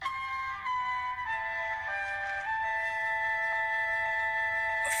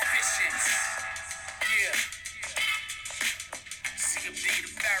patience. Yeah. CMD to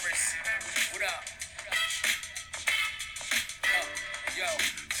Paris. What up? Yo,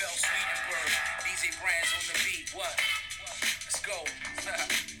 Phil Swedenberg. DJ Brands on the beat. What? Let's go.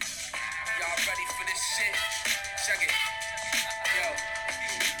 Y'all ready for this shit? Check it.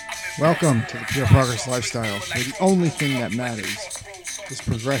 Yo. Welcome to the Pure Progress Lifestyle, where the only thing that matters is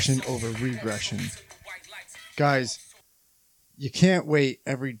progression over regression. Guys, you can't wait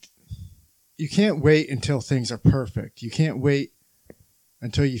until things are perfect. You can't wait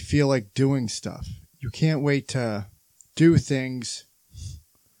until you feel like doing stuff. You can't wait to do things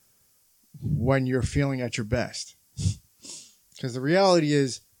when you're feeling at your best. Because the reality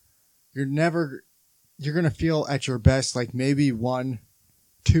is, you're going to feel at your best like maybe 1-2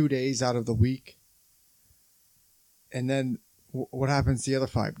 days out of the week. And then what happens the other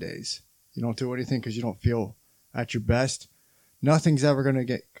 5 days? You don't do anything because you don't feel at your best. Nothing's ever going to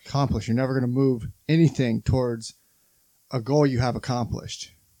get accomplished. You're never going to move anything towards a goal you have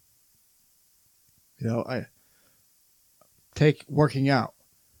accomplished. You know, I take working out.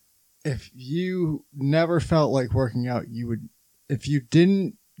 If you never felt like working out, if you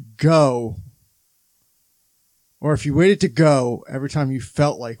didn't go, or if you waited to go every time you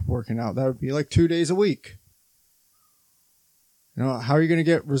felt like working out, that would be like 2 days a week. You know, how are you going to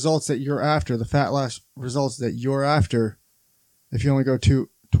get results that you're after, the fat loss results that you're after, if you only go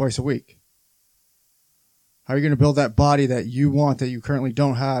twice a week? How are you going to build that body that you want that you currently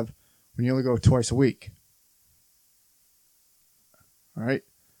don't have when you only go twice a week? All right?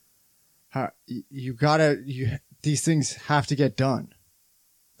 These things have to get done.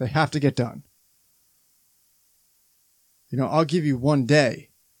 They have to get done. You know, I'll give you 1 day.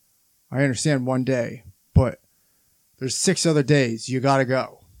 I understand 1 day, but there's 6 other days. You got to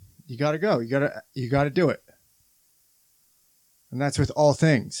go. You got to go. You got to do it. And that's with all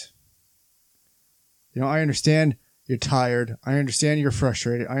things. You know, I understand you're tired. I understand you're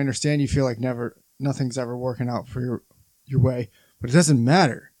frustrated. I understand you feel like nothing's ever working out for your way, but it doesn't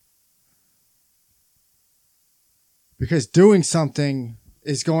matter. Because doing something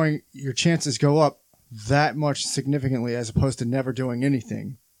your chances go up that much significantly as opposed to never doing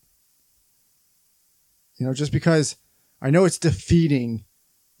anything. You know, just because I know it's defeating,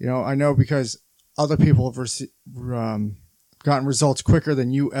 you know, I know because other people have gotten results quicker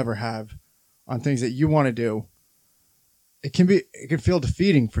than you ever have on things that you want to do. It can feel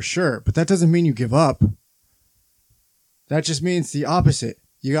defeating for sure, but that doesn't mean you give up. That just means the opposite.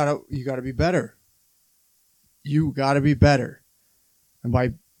 You gotta be better. You gotta be better. And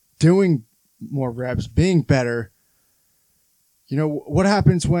by doing more reps, being better, you know, what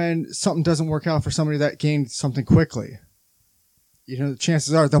happens when something doesn't work out for somebody that gained something quickly? You know, the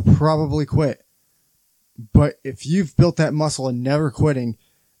chances are they'll probably quit. But if you've built that muscle and never quitting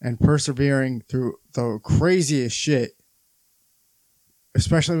and persevering through the craziest shit,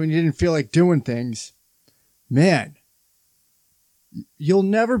 especially when you didn't feel like doing things, man, you'll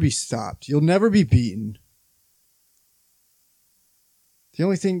never be stopped. You'll never be beaten. The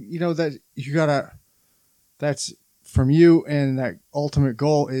only thing, you know, that that's from you and that ultimate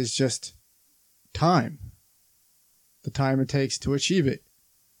goal is just time. The time it takes to achieve it.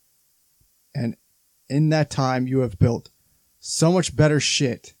 And in that time, you have built so much better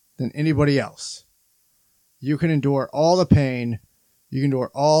shit than anybody else. You can endure all the pain. You can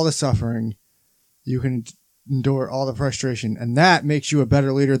endure all the suffering. You can endure all the frustration. And that makes you a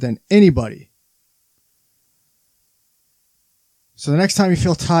better leader than anybody. So the next time you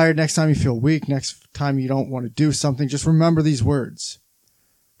feel tired, next time you feel weak, next time you don't want to do something, just remember these words.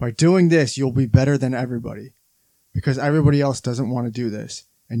 By doing this, you'll be better than everybody. Because everybody else doesn't want to do this.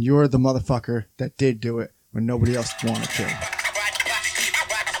 And you're the motherfucker that did do it when nobody else wanted to.